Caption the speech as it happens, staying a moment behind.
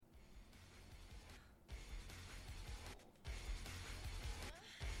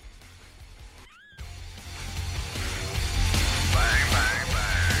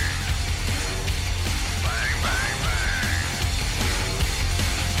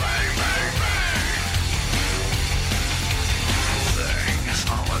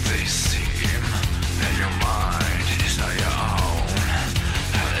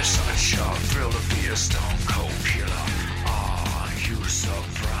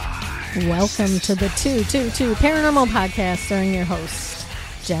Welcome to the 222 Paranormal Podcast, starring your host,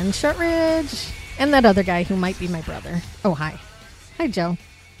 Jen Shortridge, and that other guy who might be my brother. Oh, hi. Hi, Joe.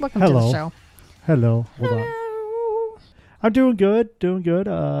 Welcome to the show. Hello. Hold Hello. on. I'm doing good.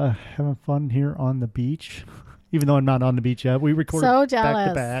 Having fun here on the beach. Even though I'm not on the beach yet. We recorded So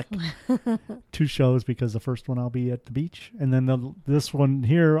jealous. back to back 2 shows because the first one I'll be at the beach. And then this one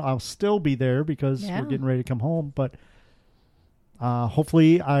here, I'll still be there because we're getting ready to come home. But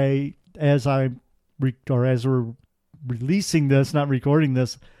hopefully as we're releasing this, not recording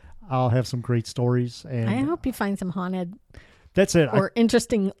this, I'll have some great stories. And I hope you find some haunted that's it. or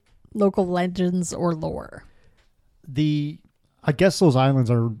interesting local legends or lore. I guess those islands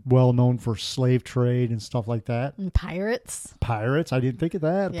are well known for slave trade and stuff like that. And pirates. Pirates? I didn't think of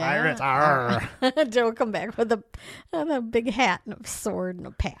that. Yeah. Pirates. Arr. Joe will come back with a big hat and a sword and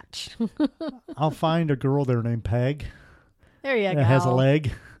a patch. I'll find a girl there named Peg. There you go. That has a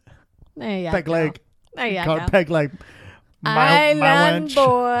leg. There you Peg go. leg. There you Called go. Peg leg. Island wench.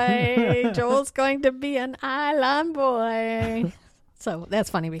 boy. Joel's going to be an island boy. So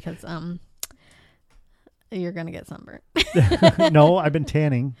that's funny because you're going to get sunburned. No, I've been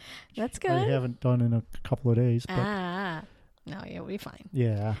tanning. That's good. I haven't done in a couple of days. But no, you'll be fine.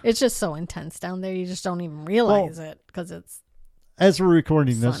 yeah. It's just so intense down there. You just don't even realize it because it's As we're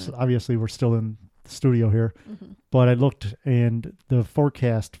recording this, sun. obviously we're still in the studio here. Mm-hmm. But I looked and the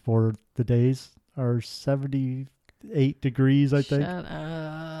forecast for the days are 78 degrees, I think. Shut up.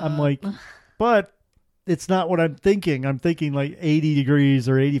 I'm like, but it's not what I'm thinking. I'm thinking like 80 degrees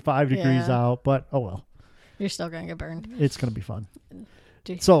or 85 degrees Yeah. out, but oh well. You're still going to get burned. It's going to be fun.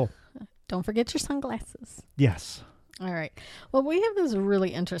 Do- So, Don't forget your sunglasses. yes. All right. Well, we have this really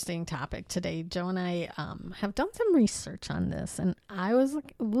interesting topic today. Joe and I have done some research on this, and I was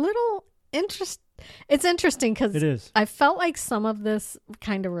like, a little interested. It's interesting because It is. I felt like some of this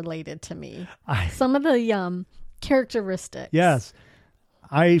kind of related to me. I, Some of the characteristics. yes.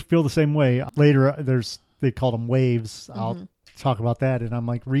 I feel the same way. Later, they call them waves. I'll talk about that. And I'm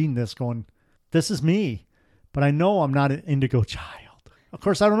like reading this going, this is me. But I know I'm not an indigo child. Of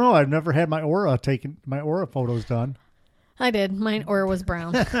course, I don't know. I've never had my aura photos done. I did. Mine aura was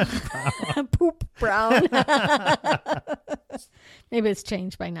brown. Poop brown. Maybe it's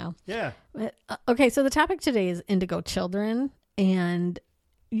changed by now. Yeah. But, okay, so the topic today is indigo children. And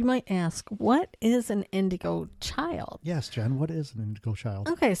you might ask, what is an indigo child? Yes, Jen. What is an indigo child?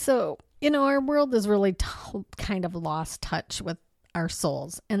 Okay, so, our world is really kind of lost touch with our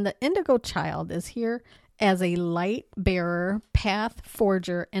souls. And the indigo child is here as a light bearer, path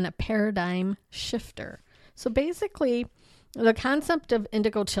forger, and a paradigm shifter. So basically, the concept of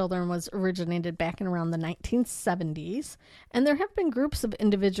indigo children was originated back in around the 1970s. And there have been groups of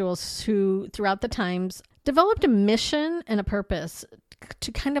individuals who, throughout the times, developed a mission and a purpose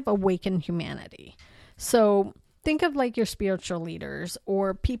to kind of awaken humanity. So think of like your spiritual leaders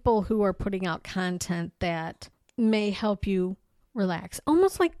or people who are putting out content that may help you relax.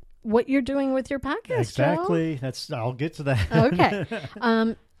 Almost like what you're doing with your podcast, Exactly. I'll get to that. Joe.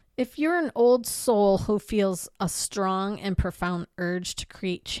 Okay. If you're an old soul who feels a strong and profound urge to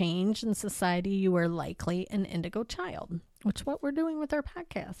create change in society, you are likely an indigo child, which is what we're doing with our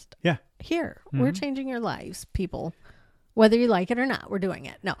podcast. Yeah. Here, we're changing your lives, people. Whether you like it or not, we're doing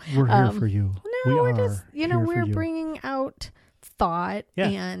it. No, We're here for you. No, we we're are just, here for we're you. bringing out thought Yeah.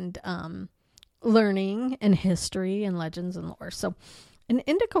 and learning and history and legends and lore. So an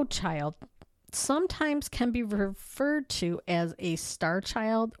indigo child sometimes can be referred to as a star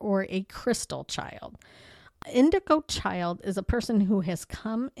child or a crystal child. Indigo child is a person who has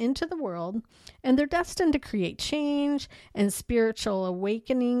come into the world and they're destined to create change and spiritual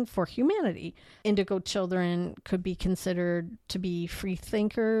awakening for humanity. Indigo children could be considered to be free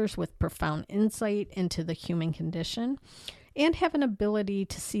thinkers with profound insight into the human condition and have an ability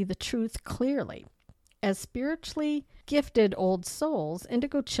to see the truth clearly. As spiritually gifted old souls,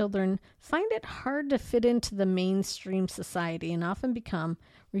 indigo children find it hard to fit into the mainstream society and often become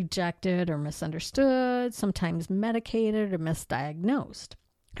rejected or misunderstood, sometimes medicated or misdiagnosed.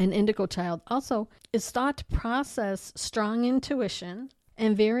 An indigo child also is thought to possess strong intuition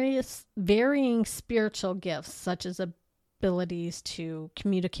and varying spiritual gifts, such as abilities to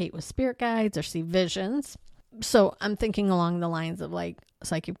communicate with spirit guides or see visions. So I'm thinking along the lines of like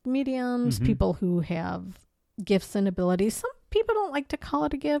psychic mediums, people who have gifts and abilities. Some people don't like to call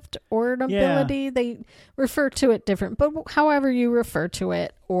it a gift or an ability. They refer to it different. But however you refer to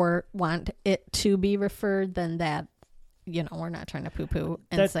it or want it to be referred, then that, we're not trying to poo-poo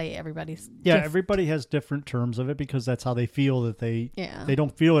and say everybody's gift. Everybody has different terms of it because that's how they feel that they Yeah. they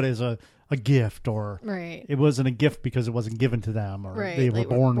don't feel it as a a gift, or Right. it wasn't a gift because it wasn't given to them, or Right, they they were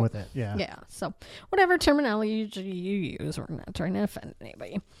were born bo- with it. Yeah. Yeah. So, whatever terminology you use, we're not trying to offend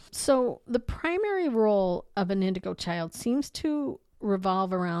anybody. So, the primary role of an indigo child seems to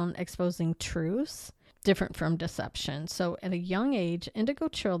revolve around exposing truths, different from deception. So, at a young age, indigo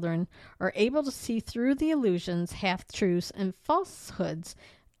children are able to see through the illusions, half truths, and falsehoods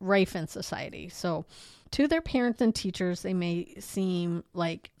rife in society. So, to their parents and teachers, they may seem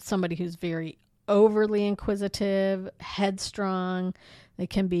like somebody who's very overly inquisitive, headstrong. They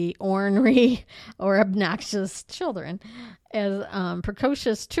can be ornery or obnoxious children. As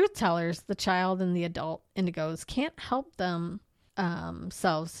precocious truth tellers, the child and the adult indigos can't help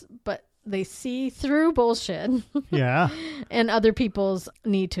themselves, but they see through bullshit Yeah. and other people's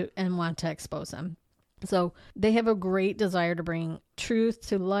need to and want to expose them. So they have a great desire to bring truth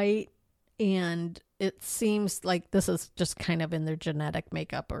to light, and it seems like this is just kind of in their genetic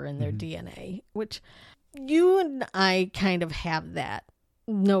makeup or in their DNA, which you and I kind of have that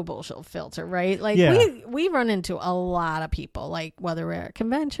no bullshit filter, right? Like Yeah. we run into a lot of people, like whether we're at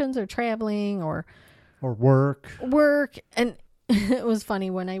conventions or traveling or Or work. And it was funny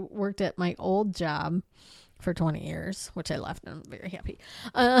when I worked at my old job for 20 years, which I left and I'm very happy.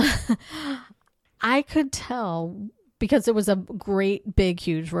 I could tell because it was a great, big,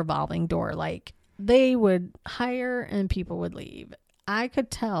 huge revolving door. Like they would hire and people would leave. I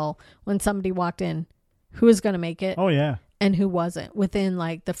could tell when somebody walked in who was going to make it Oh, yeah. and who wasn't within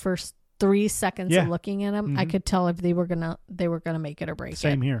like the first 3 seconds Yeah. of looking at them. I could tell if they were gonna make it or break it.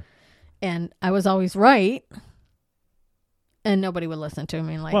 Same here. And I was always right, and nobody would listen to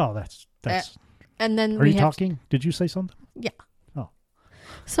me. Like, Well, that's. and then Are you talking? Did you say something? Yeah. Oh.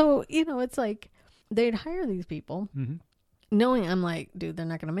 So it's like they'd hire these people, Mm-hmm. knowing I'm like, dude, they're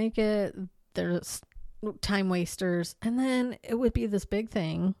not gonna make it. They're just time wasters, and then it would be this big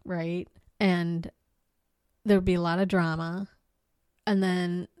thing, right? And there would be a lot of drama, and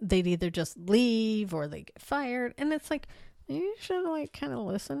then they'd either just leave or they get fired, and it's like, you should like kind of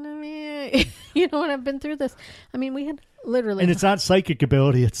listen to me. You know what? I've been through this. I mean, we had literally, And it's not psychic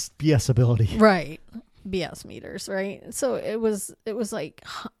ability; it's BS ability. right, BS meters, right? So it was like,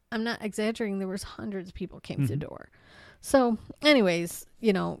 I'm not exaggerating. There was hundreds of people came through the door. So, anyways,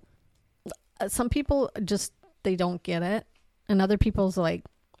 some people just they don't get it, and other people's like,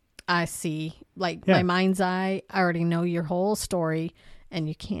 I see, like my mind's eye. I already know your whole story, and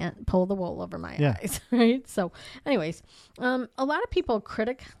you can't pull the wool over my eyes, right? So, anyways, a lot of people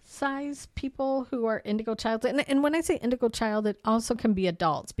criticize people who are indigo child, and when I say indigo child, it also can be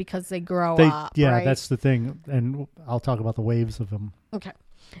adults because they grow up. Yeah, right? that's the thing, and I'll talk about the waves of them. Okay,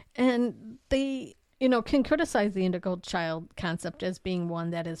 and they can criticize the indigo child concept as being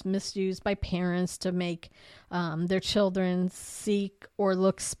one that is misused by parents to make their children seek or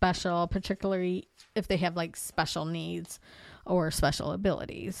look special, particularly if they have like special needs or special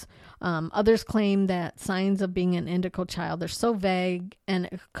abilities. Others claim that signs of being an indigo child are so vague and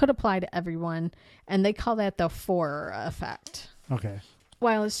it could apply to everyone, and they call that the Forer effect. Okay.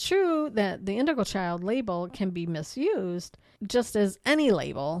 While it's true that the indigo child label can be misused, just as any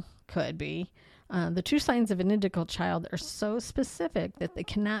label could be, the true signs of an indigo child are so specific that they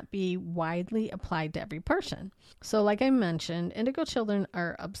cannot be widely applied to every person. So like I mentioned, indigo children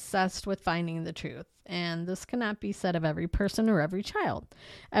are obsessed with finding the truth, and this cannot be said of every person or every child.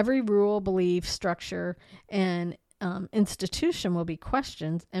 Every rule, belief, structure, and institution will be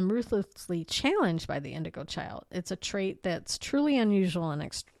questioned and ruthlessly challenged by the indigo child. It's a trait that's truly unusual and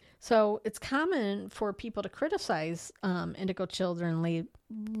so it's common for people to criticize indigo children,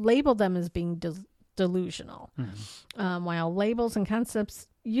 label them as being delusional. While labels and concepts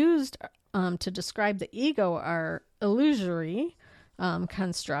used to describe the ego are illusory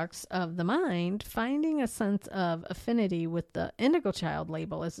constructs of the mind, finding a sense of affinity with the indigo child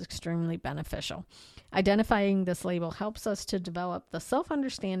label is extremely beneficial. Identifying this label helps us to develop the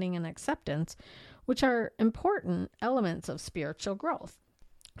self-understanding and acceptance, which are important elements of spiritual growth.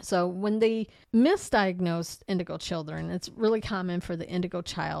 So when they misdiagnose indigo children, it's really common for the indigo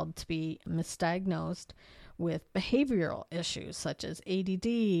child to be misdiagnosed with behavioral issues such as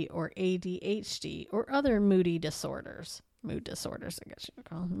ADD or ADHD or other mood disorders, I guess you would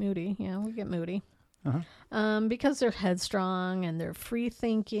call them. Moody. Yeah, we get moody. Because they're headstrong and they're free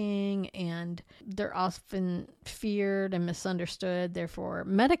thinking and they're often feared and misunderstood, therefore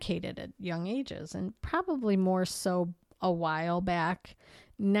medicated at young ages, and probably more so a while back.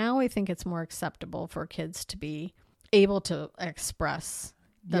 Now I think it's more acceptable for kids to be able to express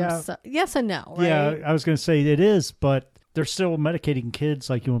themselves. Yes and no, right? Yeah, I was going to say it is, but they're still medicating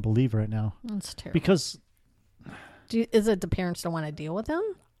kids like you wouldn't believe right now. That's terrible. Because Is it the parents don't want to deal with them?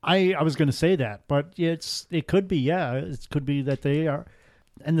 I was going to say that, but it could be, yeah. It could be that they are.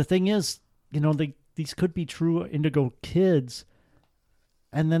 And the thing is, these could be true indigo kids,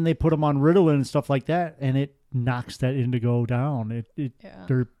 and then they put them on Ritalin and stuff like that, and it knocks that indigo down.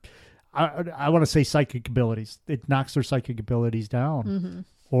 They're, I want to say psychic abilities. It knocks their psychic abilities down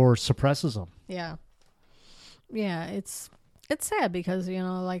or suppresses them. Yeah. Yeah, it's sad because,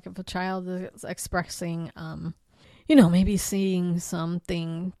 like if a child is expressing, maybe seeing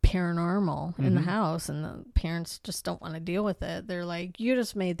something paranormal in the house and the parents just don't want to deal with it. They're like, you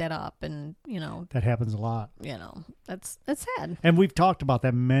just made that up. And, that happens a lot. That's sad. And we've talked about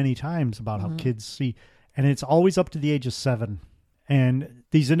that many times about how kids see, and it's always up to the age of 7. And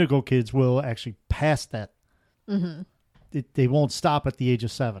these indigo kids will actually pass that. They won't stop at the age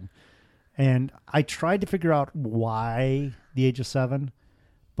of 7. And I tried to figure out why the age of 7,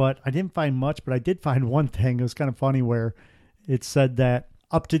 but I didn't find much. But I did find one thing. It was kind of funny where it said that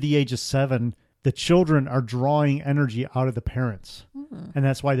up to the age of 7, the children are drawing energy out of the parents. And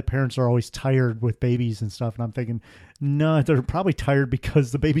that's why the parents are always tired with babies and stuff. And I'm thinking, no, they're probably tired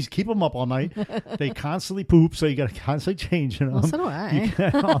because the babies keep them up all night. They constantly poop, so you got to constantly change them. Well, so do I.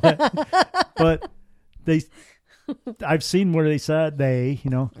 But I've seen where they said they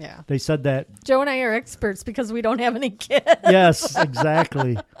said that. Joe and I are experts because we don't have any kids. Yes,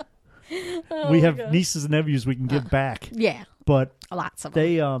 exactly. We have nieces and nephews we can give back. Yeah. But lots of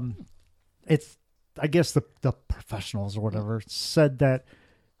them. They, it's, I guess the professionals or whatever said that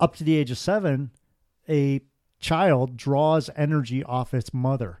up to the age of 7, a child draws energy off its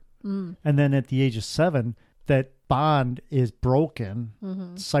mother. And then at the age of 7, that bond is broken,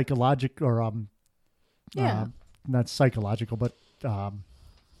 psychological or, not psychological, but,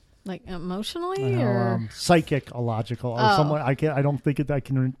 like emotionally or psychological or someone. I don't think I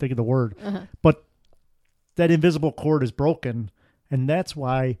can think of the word, but that invisible cord is broken. And that's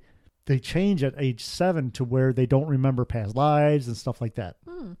why they change at age 7 to where they don't remember past lives and stuff like that.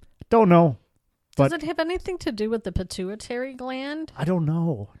 Don't know. Does it have anything to do with the pituitary gland? I don't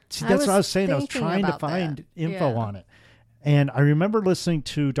know. See, that's what I was saying. I was trying to find info on it. And I remember listening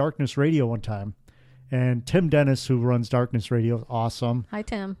to Darkness Radio one time. And Tim Dennis, who runs Darkness Radio, is awesome. Hi,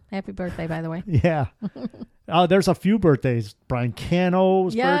 Tim. Happy birthday, by the way. Yeah. There's a few birthdays. Brian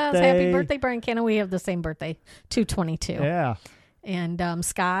Cano's birthday. Yes, happy birthday, Brian Cano. We have the same birthday, 2/22. Yeah. And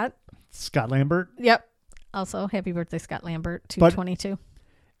Scott Lambert. Yep. Also, happy birthday, Scott Lambert, 2/22.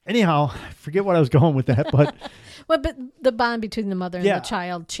 Anyhow, I forget what I was going with that, but but the bond between the mother and the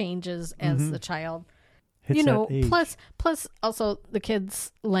child changes as the child hits that age. Plus also the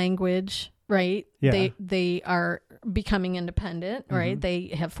kids' language, right? Yeah. They are becoming independent, right?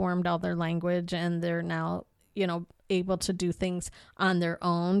 They have formed all their language and they're now, able to do things on their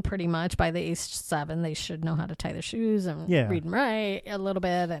own pretty much. By the age 7, they should know how to tie their shoes and read and write a little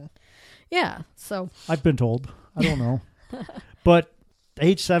bit. And so I've been told. I don't know. But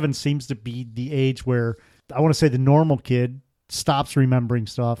age 7 seems to be the age where I want to say the normal kid stops remembering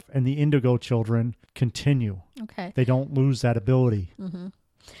stuff and the indigo children continue. Okay. They don't lose that ability.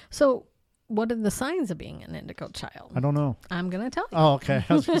 So what are the signs of being an indigo child? I don't know. I'm going to tell you. Oh, okay.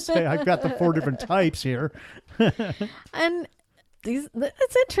 I was going to say, I've got the 4 different types here. And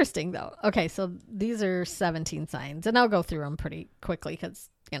it's interesting, though. Okay, so these are 17 signs, and I'll go through them pretty quickly because,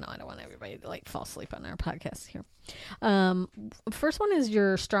 I don't want everybody to, fall asleep on our podcast here. First one is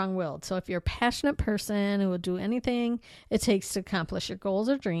you're strong-willed. So if you're a passionate person who will do anything it takes to accomplish your goals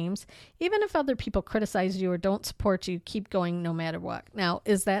or dreams, even if other people criticize you or don't support you, keep going no matter what. Now,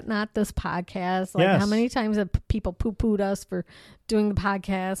 is that not this podcast? Yes. How many times have people poo-pooed us for doing the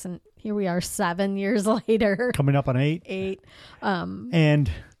podcast? And here we are 7 years later. Coming up on 8. 8.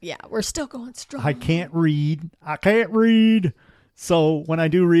 And yeah, we're still going strong. I can't read. So when I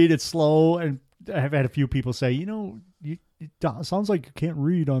do read, it's slow. And I've had a few people say, it sounds like you can't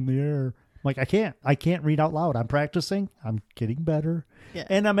read on the air. I'm like, I can't read out loud. I'm practicing. I'm getting better. Yeah.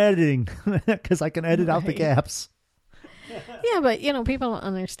 And I'm editing because I can edit out the gaps. Yeah, but people don't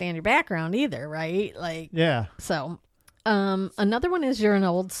understand your background either, right? Yeah. So, another one is you're an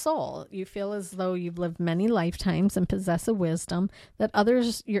old soul. You feel as though you've lived many lifetimes and possess a wisdom that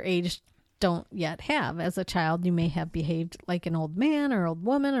others your age don't yet have. As a child, you may have behaved like an old man or old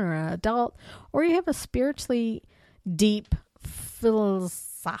woman or an adult, or you have a spiritually deep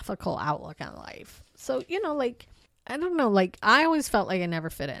philosophical outlook on life. So, I don't know, I always felt like I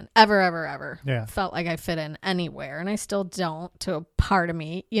never fit in. Ever. Yeah. Felt like I fit in anywhere. And I still don't, to a part of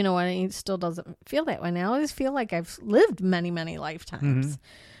me. It still doesn't feel that way. And I always feel like I've lived many, many lifetimes.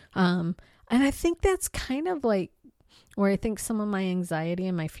 And I think that's kind of where I think some of my anxiety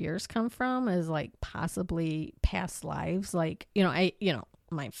and my fears come from is possibly past lives.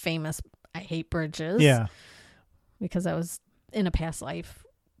 my famous I hate bridges. Yeah. Because I was in a past life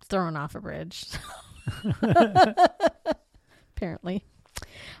thrown off a bridge. Apparently.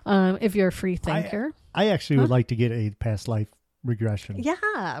 If you're a free thinker. I actually would like to get a past life regression.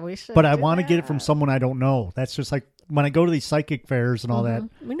 Yeah, we should. But I want to get it from someone I don't know. That's just like when I go to these psychic fairs and all that.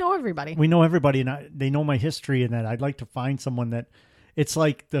 We know everybody. We know everybody, and they know my history, and that I'd like to find someone that. It's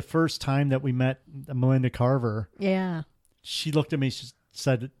like the first time that we met Melinda Carver. Yeah. She looked at me. She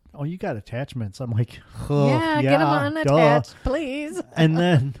said, "Oh, you got attachments." I'm like, "Oh, yeah, get them unattached, please." And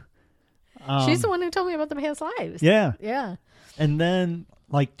then she's the one who told me about the past lives. Yeah, yeah. And then,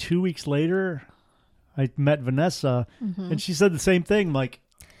 like 2 weeks later, I met Vanessa, and she said the same thing. Like,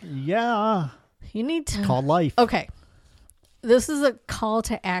 yeah, you need to call life. Okay, this is a call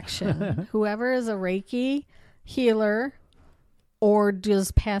to action. Whoever is a Reiki healer or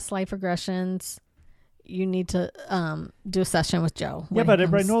does past life regressions, you need to do a session with Joe. Yeah, but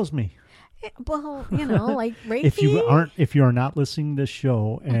everybody knows me. Well, like Reiki. If you are not listening to this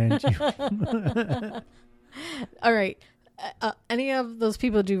show, and you... All right, any of those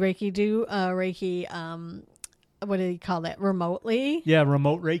people do Reiki? What do you call that? Remotely? Yeah,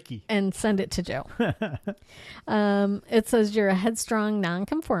 remote Reiki. And send it to Joe. It says you're a headstrong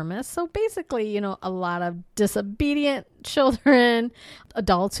nonconformist. So basically, a lot of disobedient children,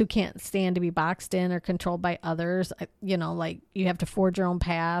 adults who can't stand to be boxed in or controlled by others. Like you have to forge your own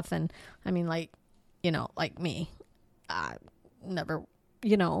path. And I mean, like me, I never,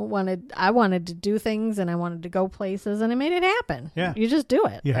 I wanted to do things and I wanted to go places and I made it happen. Yeah. You just do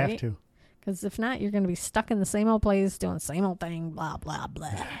it. You right? have to. Because if not, you're going to be stuck in the same old place doing the same old thing, blah, blah,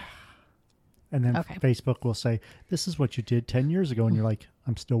 blah. And then Facebook will say, this is what you did 10 years ago. And you're like,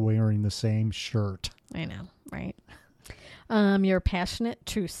 I'm still wearing the same shirt. I know, right? You're a passionate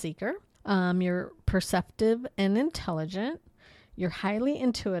truth seeker. You're perceptive and intelligent. You're highly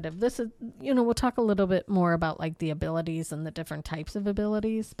intuitive. This is, we'll talk a little bit more about like the abilities and the different types of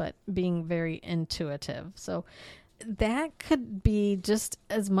abilities, but being very intuitive. So that could be just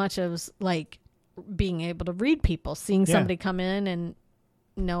as much as like being able to read people, seeing somebody come in and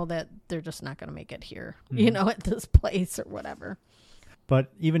know that they're just not going to make it here, at this place or whatever.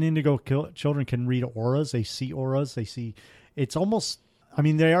 But even indigo children can read auras. They see auras. They see, it's almost,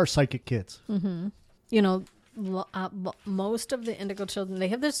 they are psychic kids. Mm-hmm. Most of the indigo children, they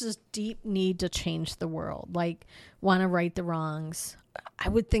have this deep need to change the world, like want to right the wrongs. I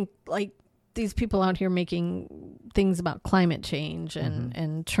would think like these people out here making things about climate change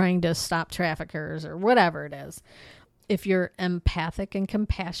and trying to stop traffickers or whatever it is. If you're empathic and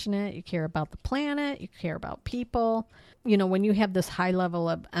compassionate, you care about the planet, you care about people. When you have this high level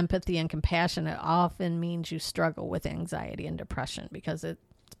of empathy and compassion, it often means you struggle with anxiety and depression because it's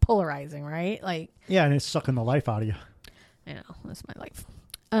polarizing, right? Like, yeah, and it's sucking the life out of you. I know, that's my life.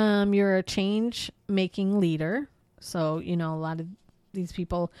 You're a change-making leader. So, a lot of these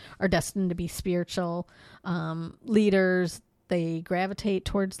people are destined to be spiritual leaders. They gravitate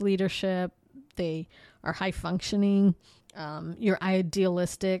towards leadership. They are high functioning. You're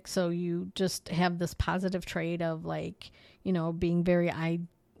idealistic. So you just have this positive trait of like, being very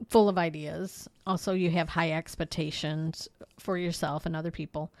full of ideas. Also, you have high expectations for yourself and other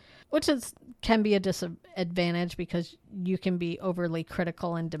people, which can be a disadvantage because you can be overly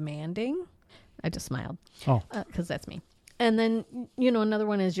critical and demanding. I just smiled. Oh, because that's me. And then, another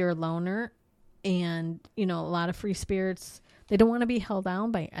one is you're a loner and, a lot of free spirits, they don't want to be held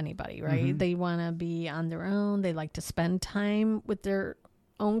down by anybody, right? Mm-hmm. They want to be on their own. They like to spend time with their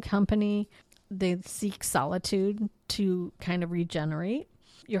own company. They seek solitude to kind of regenerate.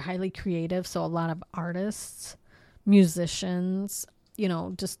 You're highly creative. So a lot of artists, musicians,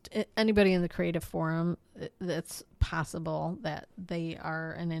 just anybody in the creative forum, that's possible that they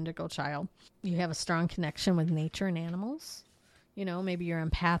are an indigo child. You have a strong connection with nature and animals. Maybe you're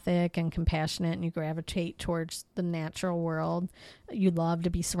empathic and compassionate and you gravitate towards the natural world. You love to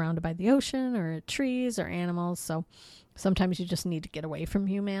be surrounded by the ocean or trees or animals. So sometimes you just need to get away from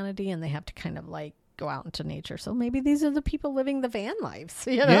humanity and they have to kind of like go out into nature. So maybe these are the people living the van lives,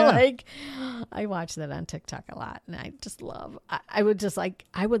 like I watch that on TikTok a lot and I just love, I would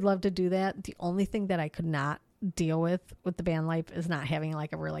love to do that. The only thing that I could not deal with the van life is not having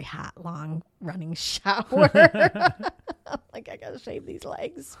like a really hot, long running shower. Like I gotta shave these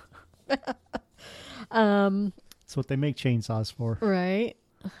legs. That's what they make chainsaws for. Right.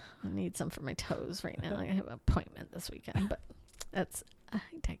 I need some for my toes right now. I have an appointment this weekend, but I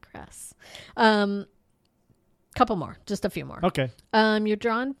digress. Couple more, just a few more. Okay. You're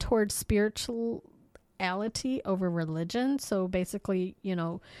drawn towards spirituality over religion. So basically,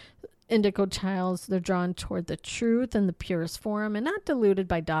 indigo childs, they're drawn toward the truth in the purest form and not diluted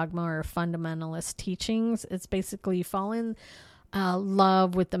by dogma or fundamentalist teachings. It's basically you fall in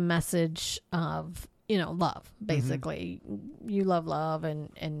love with the message of, love, basically. You love love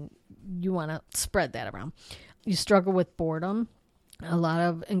and you want to spread that around. You struggle with boredom. A lot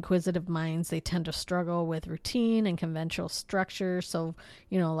of inquisitive minds, they tend to struggle with routine and conventional structure. So,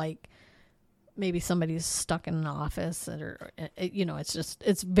 like maybe somebody's stuck in an office or,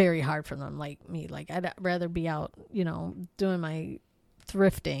 it's very hard for them, like me. Like I'd rather be out, doing my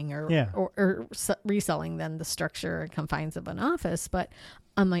thrifting or reselling than the structure and confines of an office. But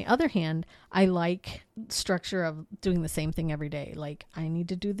on my other hand, I like structure of doing the same thing every day. Like I need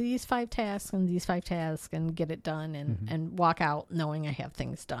to do these 5 tasks and get it done and walk out knowing I have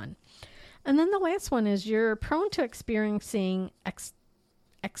things done. And then the last one is you're prone to experiencing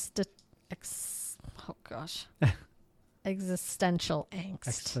existential angst.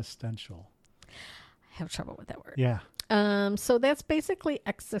 Existential. I have trouble with that word. Yeah. So that's basically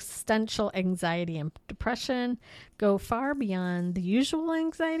existential anxiety and depression go far beyond the usual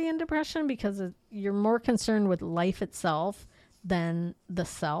anxiety and depression because you're more concerned with life itself than the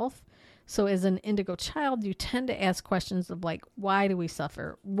self. So as an indigo child, you tend to ask questions of like, why do we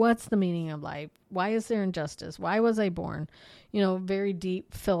suffer? What's the meaning of life? Why is there injustice? Why was I born? Very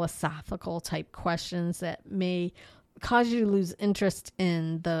deep philosophical type questions that may cause you to lose interest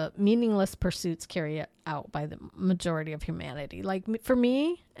in the meaningless pursuits carried out by the majority of humanity. Like for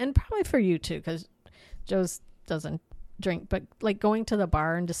me, and probably for you too, because Joe's doesn't drink, but like going to the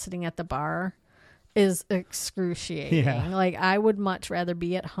bar and just sitting at the bar is excruciating. Yeah. Like I would much rather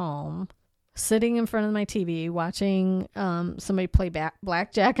be at home, sitting in front of my TV, watching somebody play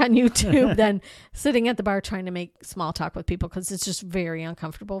blackjack on YouTube than sitting at the bar trying to make small talk with people because it's just very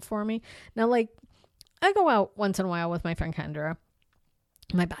uncomfortable for me. Now, like, I go out once in a while with my friend Kendra,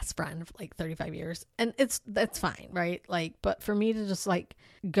 my best friend of like 35 years, and that's fine, right? Like, but for me to just like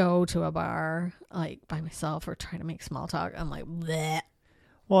go to a bar like by myself or try to make small talk, I'm like, bleh.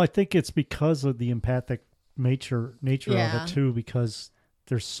 Well, I think it's because of the empathic nature of it too, because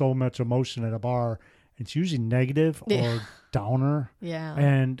there's so much emotion at a bar. It's usually negative or downer. Yeah.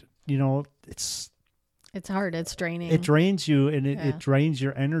 And, it's hard. It's draining. It drains you and it drains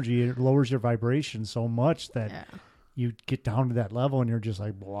your energy. It lowers your vibration so much that you get down to that level and you're just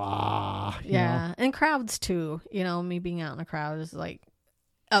like, blah. You know? And crowds too. Me being out in a crowd is like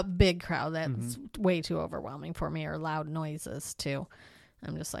a big crowd. That's way too overwhelming for me, or loud noises too.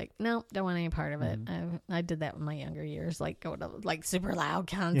 I'm just like, no, don't want any part of it. I did that in my younger years, like go to like super loud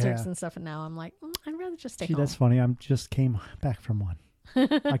concerts and stuff. And now I'm like, I'd rather just stay home. That's funny. I just came back from one.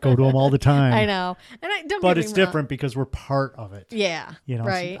 I go to them all the time. I know. And but it's different because we're part of it. Yeah.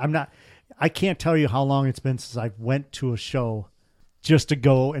 Right. I can't tell you how long it's been since I went to a show just to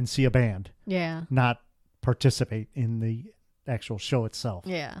go and see a band. Yeah. Not participate in the actual show itself.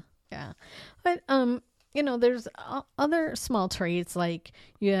 Yeah. Yeah. But, there's other small traits, like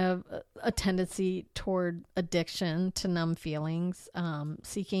you have a tendency toward addiction to numb feelings,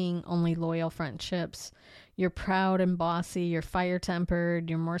 seeking only loyal friendships. You're proud and bossy. You're fire-tempered.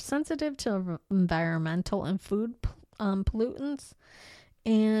 You're more sensitive to environmental and food pollutants.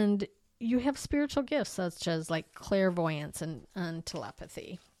 And you have spiritual gifts such as like clairvoyance and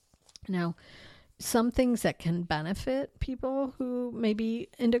telepathy. Now, some things that can benefit people who may be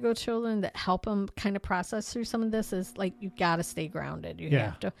indigo children that help them kind of process through some of this is like you got to stay grounded. You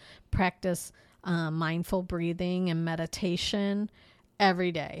have to practice mindful breathing and meditation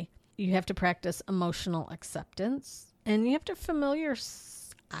every day. You have to practice emotional acceptance, and you have to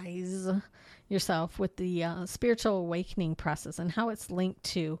familiarize yourself with the spiritual awakening process and how it's linked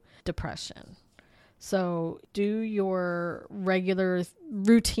to depression. So do your regular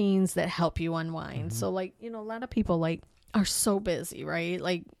routines that help you unwind. So like, a lot of people like are so busy, right?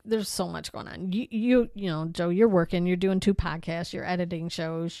 Like there's so much going on. You know, Joe, you're working, you're doing 2 podcasts, you're editing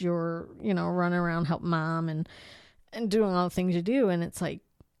shows, you're, running around helping mom and doing all the things you do. And it's like,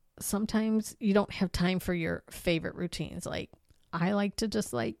 sometimes you don't have time for your favorite routines. Like I like to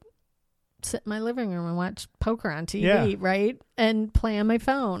just like sit in my living room and watch poker on TV, right? And play on my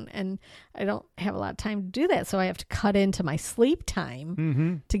phone. And I don't have a lot of time to do that. So I have to cut into my sleep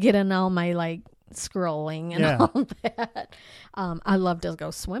time to get in all my like scrolling and all that. I love to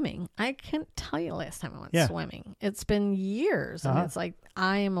go swimming. I can't tell you last time I went swimming. It's been years. And it's like,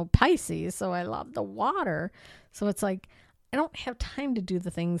 I am a Pisces, so I love the water. So it's like, I don't have time to do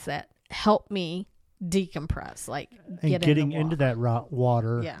the things that help me decompress, like getting into that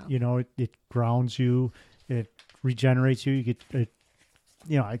water. It grounds you, it regenerates you. You get it.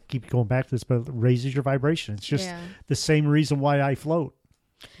 I keep going back to this, but it raises your vibration. It's just the same reason why I float.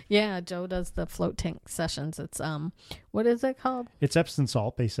 Yeah, Joe does the float tank sessions. It's what is it called? It's Epsom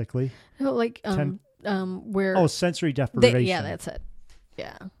salt, basically. Oh, like where Oh, sensory deprivation. yeah, that's it.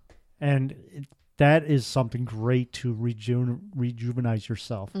 Yeah. And that is something great to rejuvenate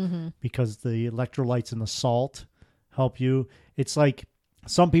yourself because the electrolytes in the salt help you. It's like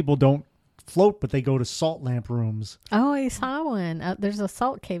some people don't float, but they go to salt lamp rooms. Oh, I saw one. There's a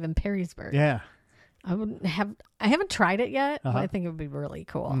salt cave in Perrysburg. Yeah. I haven't tried it yet, but I think it would be really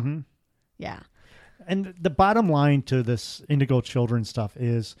cool. Mm-hmm. Yeah. And the bottom line to this Indigo Children stuff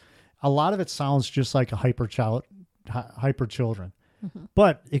is a lot of it sounds just like a hyper children.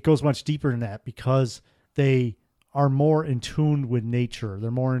 But it goes much deeper than that because they are more in tune with nature.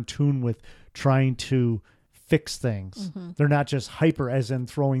 They're more in tune with trying to fix things. They're not just hyper as in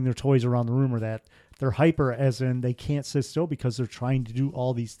throwing their toys around the room or that. They're hyper as in they can't sit still because they're trying to do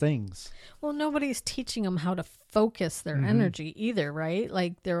all these things. Well, nobody's teaching them how to focus their energy either, right?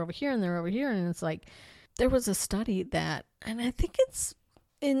 Like they're over here and they're over here. And it's like there was a study that, and I think it's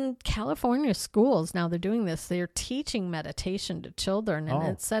in California schools now they're doing this. They're teaching meditation to children. And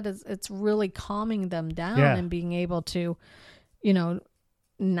it said it's really calming them down and being able to,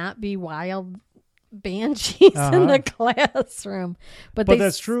 not be wild banshees in the classroom. But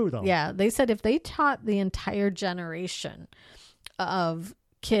that's true, though. Yeah. They said if they taught the entire generation of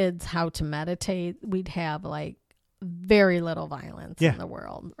kids how to meditate, we'd have like very little violence in the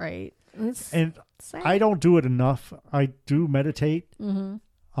world, right? And I don't do it enough. I do meditate,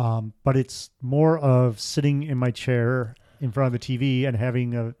 but it's more of sitting in my chair in front of the TV and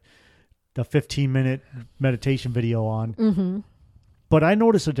having a 15-minute meditation video on. But I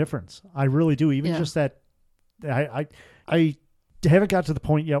notice a difference. I really do. Even just that, I haven't got to the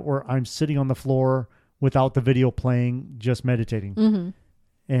point yet where I'm sitting on the floor without the video playing, just meditating.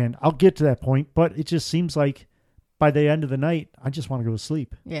 And I'll get to that point, but it just seems like by the end of the night, I just want to go to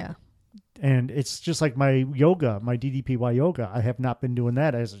sleep. Yeah. And it's just like my yoga, my DDPY yoga. I have not been doing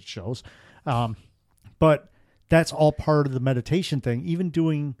that as it shows. But that's all part of the meditation thing. Even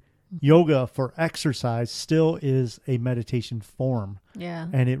doing yoga for exercise still is a meditation form. Yeah.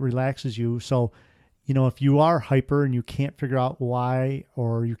 And it relaxes you. So, if you are hyper and you can't figure out why,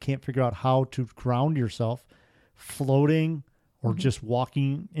 or you can't figure out how to ground yourself, floating or just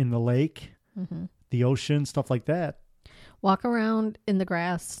walking in the lake, the ocean, stuff like that. Walk around in the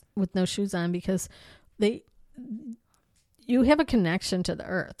grass with no shoes on because you have a connection to the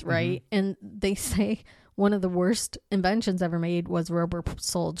earth, right? And they say one of the worst inventions ever made was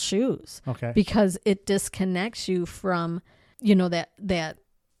rubber-soled shoes. Okay. Because it disconnects you from, that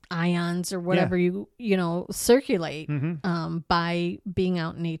ions or whatever you circulate by being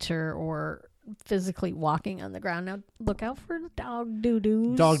out in nature or physically walking on the ground. Now look out for the dog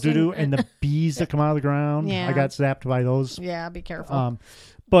doo-doos. Dog doo-doo and the bees that come out of the ground. Yeah. I got zapped by those. Yeah, be careful.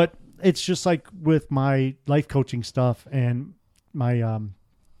 But it's just like with my life coaching stuff and my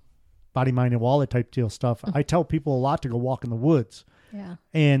body, mind, and wallet type deal stuff. I tell people a lot to go walk in the woods. Yeah.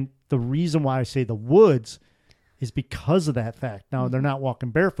 And the reason why I say the woods is because of that fact. Now, they're not walking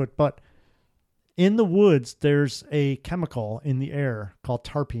barefoot, but in the woods, there's a chemical in the air called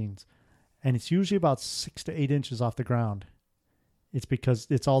terpenes, and it's usually about 6 to 8 inches off the ground. It's because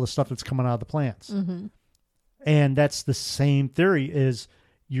it's all the stuff that's coming out of the plants. And that's the same theory is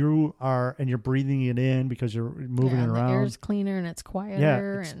you're breathing it in because you're moving it around. The air's cleaner and it's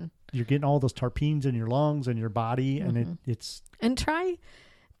quieter. Yeah, you're getting all those terpenes in your lungs and your body, and it's... And try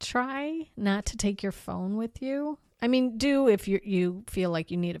not to take your phone with you. I mean, do if you feel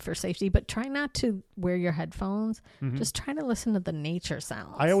like you need it for safety, but try not to wear your headphones. Just try to listen to the nature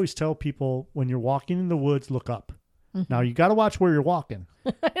sounds. I always tell people when you're walking in the woods, look up. Now, you got to watch where you're walking,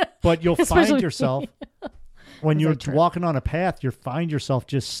 but you'll find yourself... When you're walking on a path, you find yourself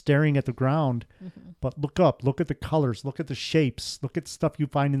just staring at the ground. But look up, look at the colors, look at the shapes, look at stuff you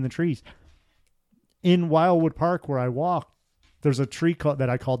find in the trees. In Wildwood Park, where I walk, there's a tree that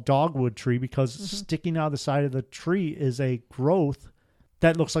I call dogwood tree because sticking out the side of the tree is a growth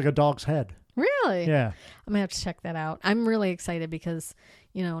that looks like a dog's head. Really? Yeah. I'm going to have to check that out. I'm really excited because,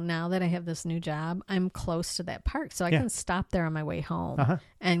 now that I have this new job, I'm cloose to that park. So I can stop there on my way home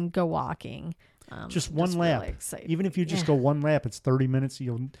and go walking. Just one lap. Really even if you just go one lap, it's 30 minutes.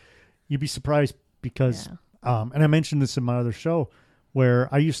 You'd be surprised because, and I mentioned this in my other show, where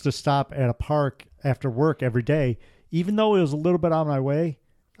I used to stop at a park after work every day. Even though it was a little bit out of my way,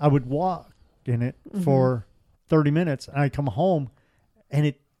 I would walk in it for 30 minutes, and I'd come home, and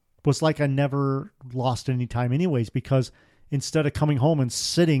it was like I never lost any time anyways, because instead of coming home and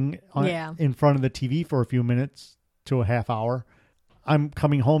sitting in front of the TV for a few minutes to a half hour, I'm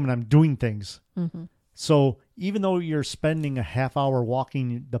coming home and I'm doing things. So even though you're spending a half hour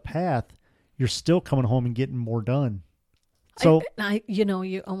walking the path, you're still coming home and getting more done. So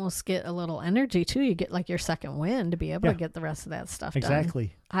you almost get a little energy too. You get like your second wind to be able to get the rest of that stuff done.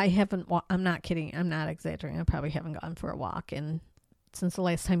 Exactly. I haven't, I'm not kidding. I'm not exaggerating. I probably haven't gone for a walk since the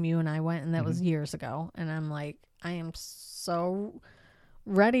last time you and I went, and that was years ago. And I'm like, I am so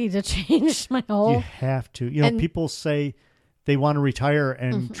ready to change my whole. You have to. You know, people say they want to retire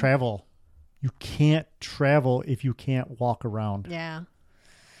and travel. You can't travel if you can't walk around. Yeah.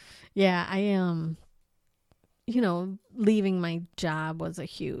 Yeah, I am. Leaving my job was a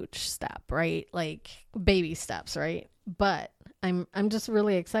huge step, right? Like baby steps, right? But I'm just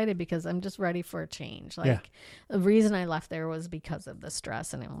really excited because I'm just ready for a change. Like the reason I left there was because of the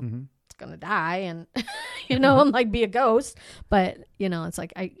stress, and I'm gonna die, and and like be a ghost. But it's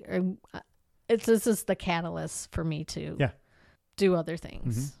like this is the catalyst for me to do other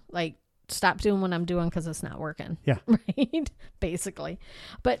things, like stop doing what I'm doing because it's not working. Yeah, right. Basically,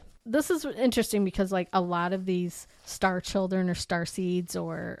 but this is interesting because like a lot of these star children or star seeds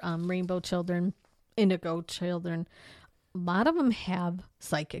or rainbow children, indigo children, a lot of them have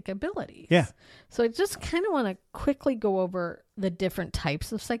psychic abilities. Yeah. So I just kind of want to quickly go over the different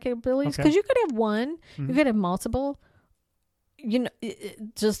types of psychic abilities, because you could have one, you could have multiple.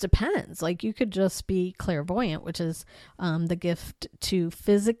 It just depends. Like you could just be clairvoyant, which is the gift to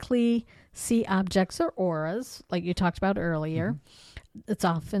physically see objects or auras, like you talked about earlier. It's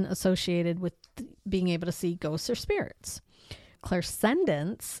often associated with being able to see ghosts or spirits.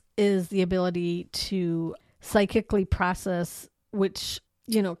 Clairsentience is the ability to psychically process, which,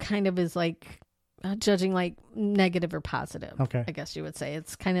 kind of is like judging like negative or positive. Okay. I guess you would say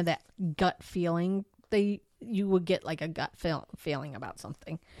it's kind of that gut feeling you would get, like a gut feeling about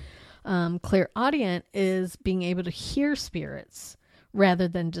something. Clairaudient is being able to hear spirits rather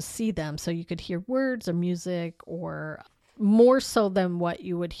than just see them. So you could hear words or music, or more so than what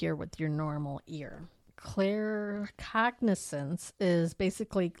you would hear with your normal ear. Claircognizance is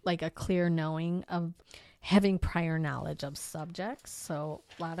basically like a clear knowing of having prior knowledge of subjects. So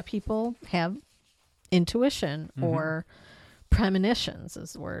a lot of people have intuition or premonitions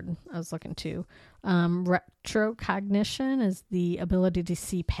is the word I was looking to. Retrocognition is the ability to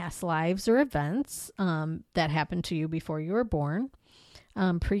see past lives or events that happened to you before you were born.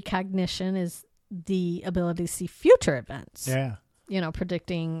 Precognition is the ability to see future events. Yeah.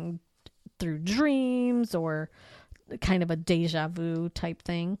 Predicting through dreams or kind of a deja vu type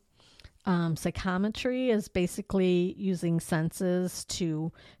thing. Psychometry is basically using senses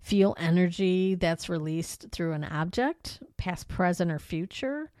to feel energy that's released through an object, past, present, or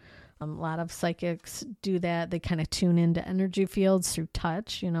future. A lot of psychics do that. They kind of tune into energy fields through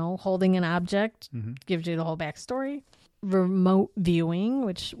touch, holding an object gives you the whole backstory. Remote viewing,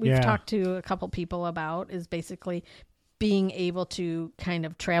 which we've talked to a couple people about, is basically being able to kind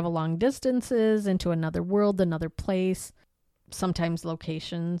of travel long distances into another world, another place, sometimes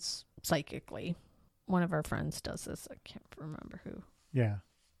locations psychically. One of our friends does this. I can't remember who. Yeah.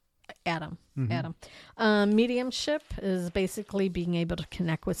 Adam. Mediumship is basically being able to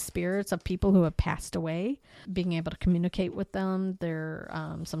connect with spirits of people who have passed away, being able to communicate with them. They're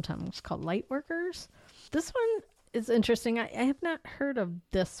sometimes called light workers. This one is interesting. I have not heard of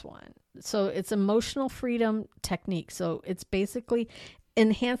this one. So it's emotional freedom technique. So it's basically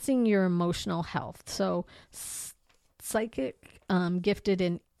enhancing your emotional health. So psychic gifted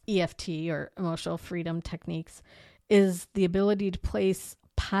in EFT or emotional freedom techniques is the ability to place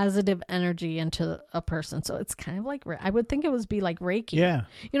positive energy into a person. So it's kind of like, I would think it would be like Reiki. Yeah.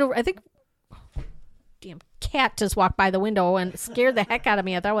 I think damn cat just walked by the window and scared the heck out of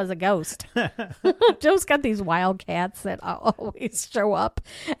me. I thought it was a ghost. Joe's got these wild cats that always show up.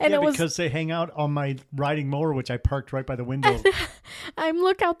 And because they hang out on my riding mower, which I parked right by the window. I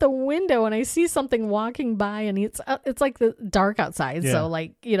look out the window and I see something walking by, and it's like the dark outside. Yeah. So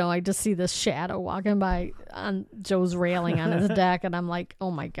like, I just see this shadow walking by on Joe's railing on his deck. And I'm like, oh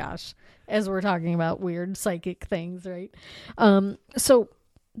my gosh, as we're talking about weird psychic things, right? So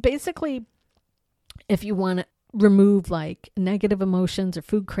basically, if you want to remove like negative emotions or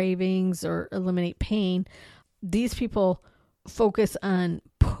food cravings or eliminate pain, these people focus on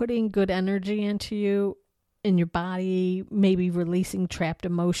putting good energy into you, in your body, maybe releasing trapped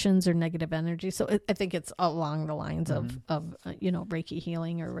emotions or negative energy. So I think it's along the lines of Reiki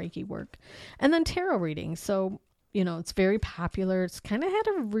healing or Reiki work. And then tarot reading. So, it's very popular. It's kind of had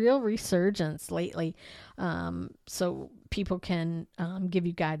a real resurgence lately. So people can give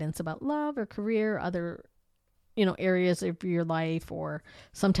you guidance about love or career, other areas of your life, or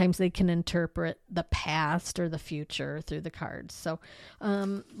sometimes they can interpret the past or the future through the cards. So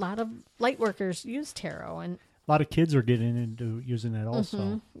a lot of light workers use tarot, and a lot of kids are getting into using that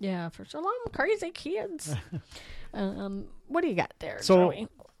also. yeah, for so long, crazy kids. What do you got there, So Joey?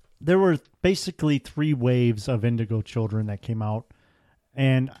 there were basically 3 waves of Indigo Children that came out.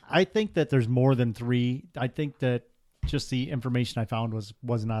 And I think that there's more than 3. I think that just the information I found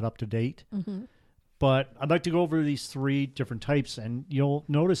was not up to date. But I'd like to go over these 3 different types, and you'll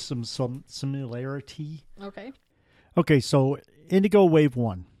notice some similarity. Okay. Okay, so Indigo Wave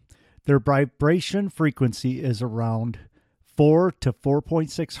 1. Their vibration frequency is around 4 to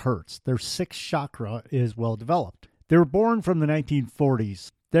 4.6 hertz. Their 6th chakra is well developed. They were born from the 1940s.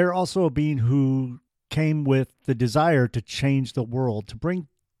 They're also a being who came with the desire to change the world, to bring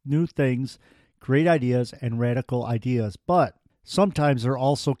new things, great ideas, and radical ideas. But sometimes they're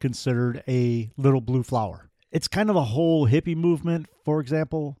also considered a little blue flower. It's kind of a whole hippie movement, for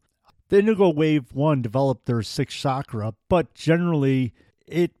example. The Indigo Wave 1 developed their 6th chakra, but generally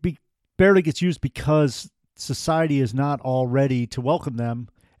it barely gets used because society is not all ready to welcome them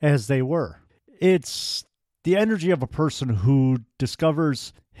as they were. It's the energy of a person who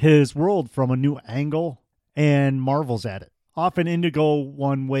discovers his world from a new angle and marvels at it. Often Indigo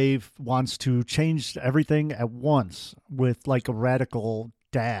 1 Wave wants to change everything at once with like a radical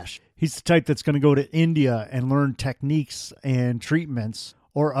dash. He's the type that's going to go to India and learn techniques and treatments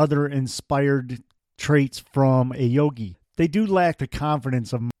or other inspired traits from a yogi. They do lack the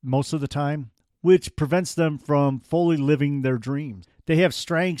confidence of most of the time, which prevents them from fully living their dreams. They have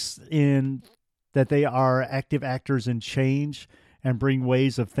strengths in that they are active actors in change and bring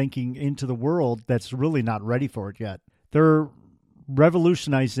ways of thinking into the world that's really not ready for it yet. They're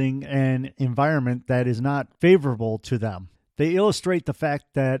revolutionizing an environment that is not favorable to them. They illustrate the fact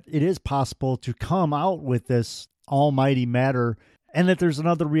that it is possible to come out with this almighty matter and that there's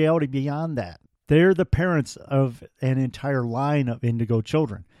another reality beyond that. They're the parents of an entire line of Indigo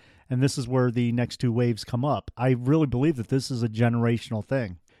Children. And this is where the next 2 waves come up. I really believe that this is a generational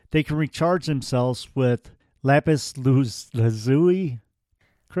thing. They can recharge themselves with lapis lazuli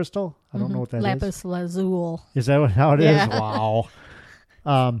crystal. I don't know what that is. Lapis lazuli. Is that how it is? Wow.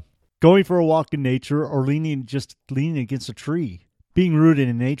 Going for a walk in nature or leaning against a tree. Being rooted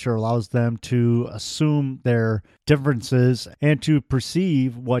in nature allows them to assume their differences and to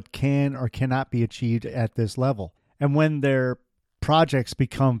perceive what can or cannot be achieved at this level. And when their projects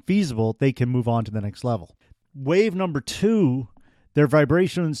become feasible, they can move on to the next level. Wave number 2, their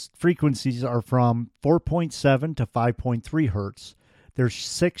vibrations frequencies are from 4.7 to 5.3 hertz. Their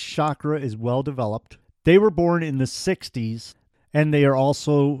 6th chakra is well developed. They were born in the 60s, and they are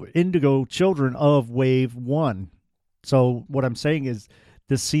also Indigo Children of Wave 1. So what I'm saying is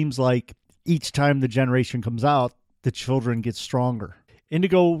this seems like each time the generation comes out, the children get stronger.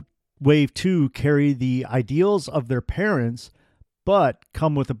 Indigo Wave 2 carry the ideals of their parents, but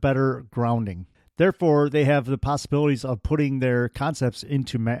come with a better grounding. Therefore, they have the possibilities of putting their concepts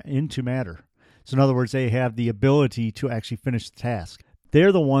into matter. So in other words, they have the ability to actually finish the task.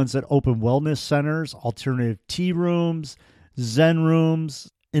 They're the ones that open wellness centers, alternative tea rooms, Zen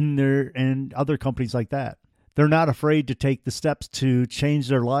rooms, and other companies like that. They're not afraid to take the steps to change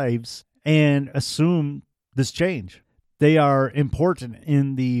their lives and assume this change. They are important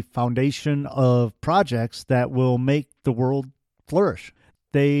in the foundation of projects that will make the world flourish.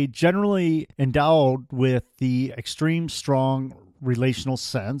 They generally endowed with the extreme strong relational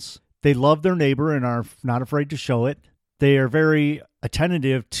sense. They love their neighbor and are not afraid to show it. They are very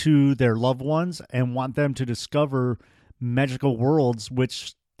attentive to their loved ones and want them to discover magical worlds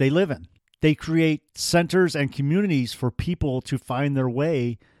which they live in. They create centers and communities for people to find their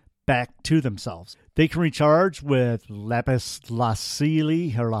way back to themselves. They can recharge with lapis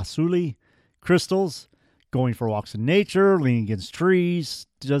lazuli crystals. Going for walks in nature, leaning against trees,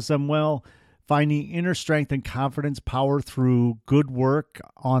 does them well. Finding inner strength and confidence power through good work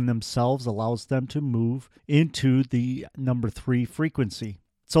on themselves allows them to move into the number 3 frequency.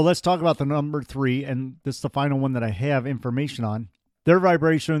 So let's talk about the number 3, and this is the final one that I have information on. Their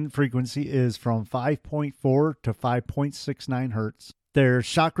vibration frequency is from 5.4 to 5.69 hertz. Their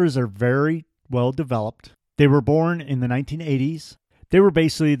chakras are very well developed. They were born in the 1980s. They were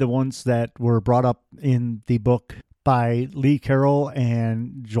basically the ones that were brought up in the book by Lee Carroll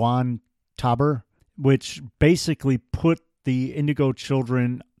and Joan Taber, which basically put the Indigo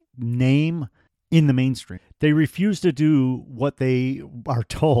Children name in the mainstream. They refuse to do what they are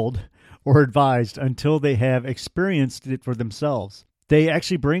told or advised until they have experienced it for themselves. They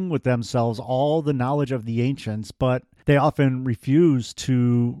actually bring with themselves all the knowledge of the ancients, but they often refuse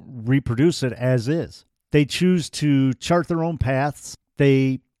to reproduce it as is. They choose to chart their own paths.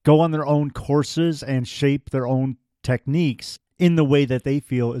 They go on their own courses and shape their own techniques in the way that they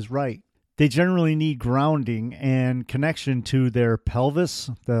feel is right. They generally need grounding and connection to their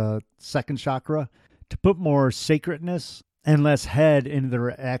pelvis, the second chakra, to put more sacredness and less head into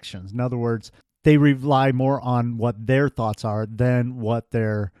their actions. In other words, they rely more on what their thoughts are than what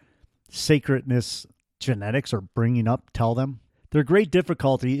their sacredness genetics are bringing up tell them. Their great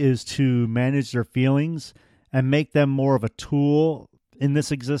difficulty is to manage their feelings and make them more of a tool in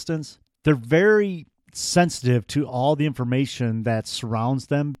this existence. They're very sensitive to all the information that surrounds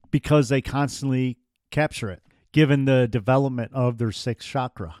them because they constantly capture it, given the development of their sixth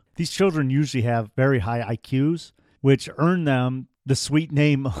chakra. These children usually have very high IQs, which earn them the sweet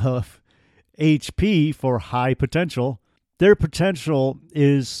name of HP for high potential. Their potential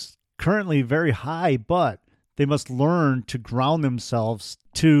is currently very high, but they must learn to ground themselves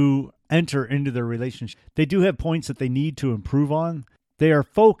to enter into their relationship. They do have points that they need to improve on. They are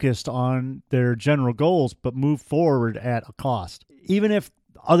focused on their general goals, but move forward at a cost. Even if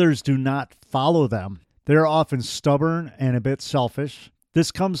others do not follow them, they are often stubborn and a bit selfish.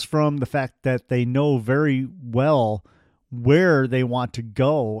 This comes from the fact that they know very well where they want to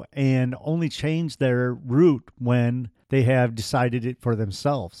go and only change their route when they have decided it for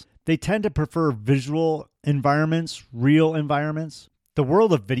themselves. They tend to prefer visual environments, real environments. The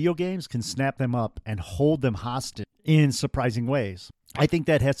world of video games can snap them up and hold them hostage in surprising ways. I think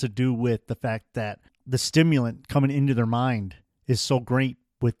that has to do with the fact that the stimulant coming into their mind is so great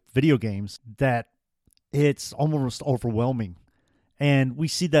with video games that it's almost overwhelming. And we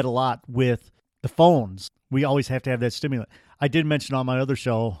see that a lot with the phones. We always have to have that stimulant. I did mention on my other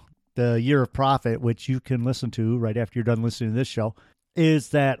show, The Year of Profit, which you can listen to right after you're done listening to this show, is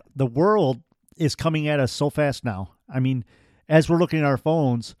that the world is coming at us so fast now. I mean, as we're looking at our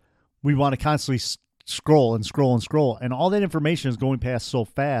phones, we want to constantly scroll and scroll and scroll. And all that information is going past so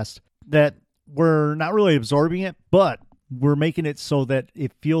fast that we're not really absorbing it, but we're making it so that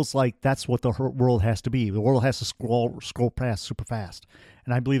it feels like that's what the world has to be. The world has to scroll past super fast.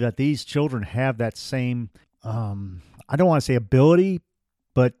 And I believe that these children have that same, I don't want to say ability,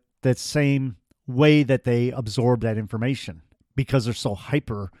 but that same way that they absorb that information because they're so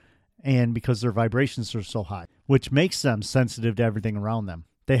hyper and because their vibrations are so high, which makes them sensitive to everything around them.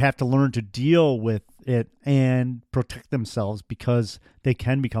 They have to learn to deal with it and protect themselves because they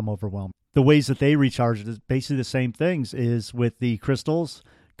can become overwhelmed. The ways that they recharge is basically the same things is with the crystals,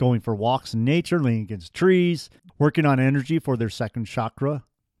 going for walks in nature, leaning against trees, working on energy for their second chakra,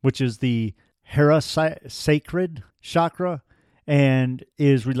 which is the Hera sacred chakra and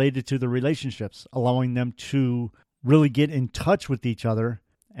is related to the relationships, allowing them to really get in touch with each other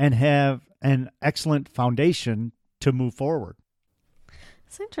and have an excellent foundation to move forward.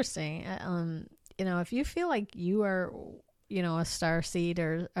 It's interesting. If you feel like you are, a star seed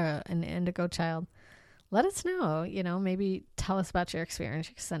or an indigo child, let us know. Maybe tell us about your experience.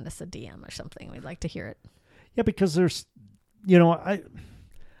 You can send us a DM or something. We'd like to hear it. Yeah, because there's, I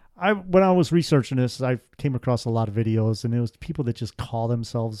when I was researching this, I came across a lot of videos, and it was people that just call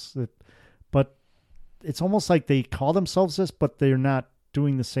themselves it, but it's almost like they call themselves this, but they're not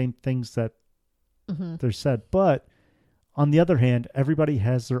doing the same things that they're said. But on the other hand, everybody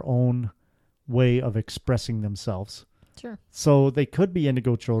has their own way of expressing themselves. Sure. So they could be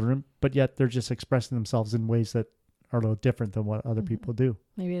indigo children, but yet they're just expressing themselves in ways that are a little different than what other people do.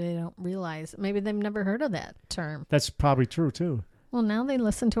 Maybe they don't realize. Maybe they've never heard of that term. That's probably true too. Well, now they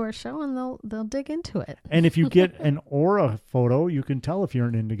listen to our show and they'll dig into it. And if you get an aura photo, you can tell if you're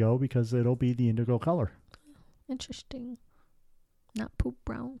an indigo because it'll be the indigo color. Interesting. Not poop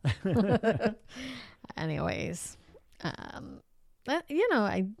brown. Anyways,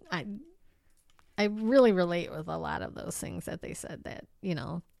 I really relate with a lot of those things that they said that,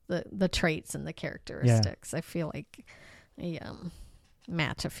 the traits and the characteristics. Yeah. I feel like I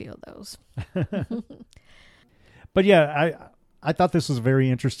match a few of those. But yeah, I thought this was a very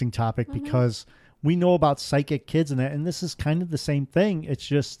interesting topic because we know about psychic kids and that, and this is kind of the same thing. It's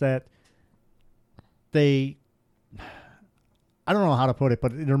just that I don't know how to put it,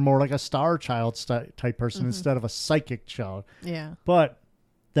 but they're more like a star child type person instead of a psychic child. Yeah. But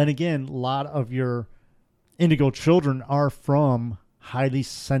then again, a lot of your indigo children are from highly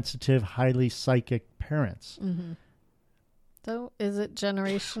sensitive, highly psychic parents. Mm-hmm. So is it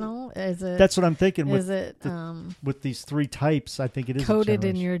generational? Is it? That's what I'm thinking. Is it with these three types? I think it is coded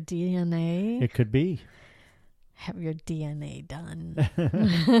in your DNA. It could be. have your DNA done.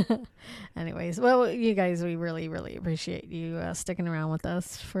 Anyways, well, you guys, we really, really appreciate you sticking around with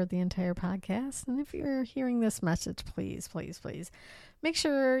us for the entire podcast. And if you're hearing this message, please, please, please make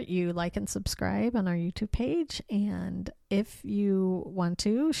sure you like and subscribe on our YouTube page. And if you want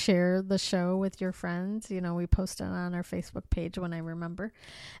to share the show with your friends, we post it on our Facebook page when I remember.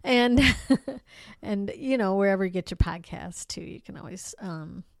 And, and wherever you get your podcast too, you can always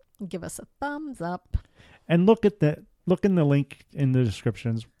give us a thumbs up. And look in the link in the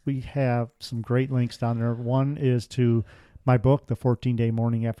descriptions. We have some great links down there. One is to my book, The 14-Day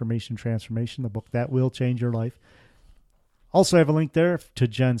Morning Affirmation Transformation, the book that will change your life. Also have a link there to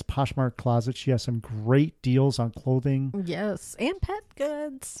Jen's Poshmark closet. She has some great deals on clothing. Yes, and pet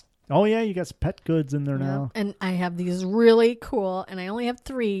goods. Oh, yeah, you got some pet goods in there now. And I have these really cool, and I only have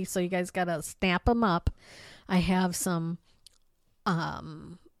 3, so you guys got to snap them up. I have some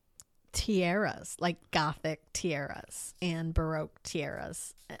tiaras, like Gothic tiaras and Baroque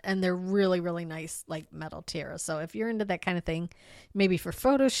tiaras, and they're really, really nice, like metal tiaras. So if you're into that kind of thing, maybe for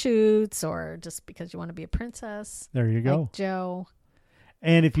photo shoots or just because you want to be a princess, there you go, like Joe.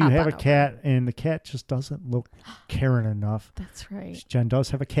 And if you have a cat and the cat just doesn't look Karen enough, that's right, Jen does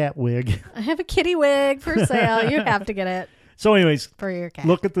have a cat wig. I have a kitty wig for sale. You have to get it. So anyways, for your cat,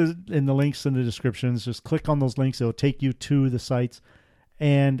 look at the links in the descriptions. Just click on those links. It'll take you to the sites,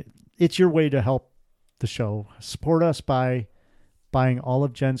 and it's your way to help the show. Support us by buying all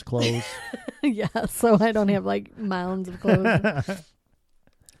of Jen's clothes. Yeah, so I don't have like mounds of clothes.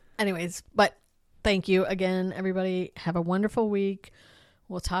 Anyways, but thank you again, everybody. Have a wonderful week.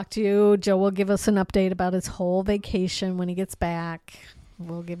 We'll talk to you. Joe will give us an update about his whole vacation when he gets back.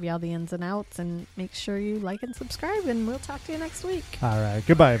 We'll give you all the ins and outs, and make sure you like and subscribe, and we'll talk to you next week. All right.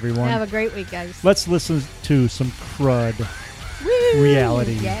 Goodbye, everyone. Have a great week, guys. Let's listen to some crud. Woo!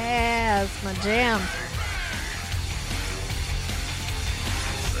 Reality. Yes, my jam.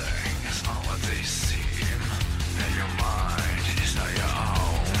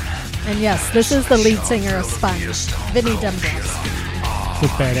 And yes, this is the lead singer of Sponge, Vinny Dembrowski.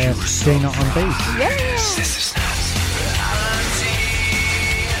 With badass Dana on bass. Yeah.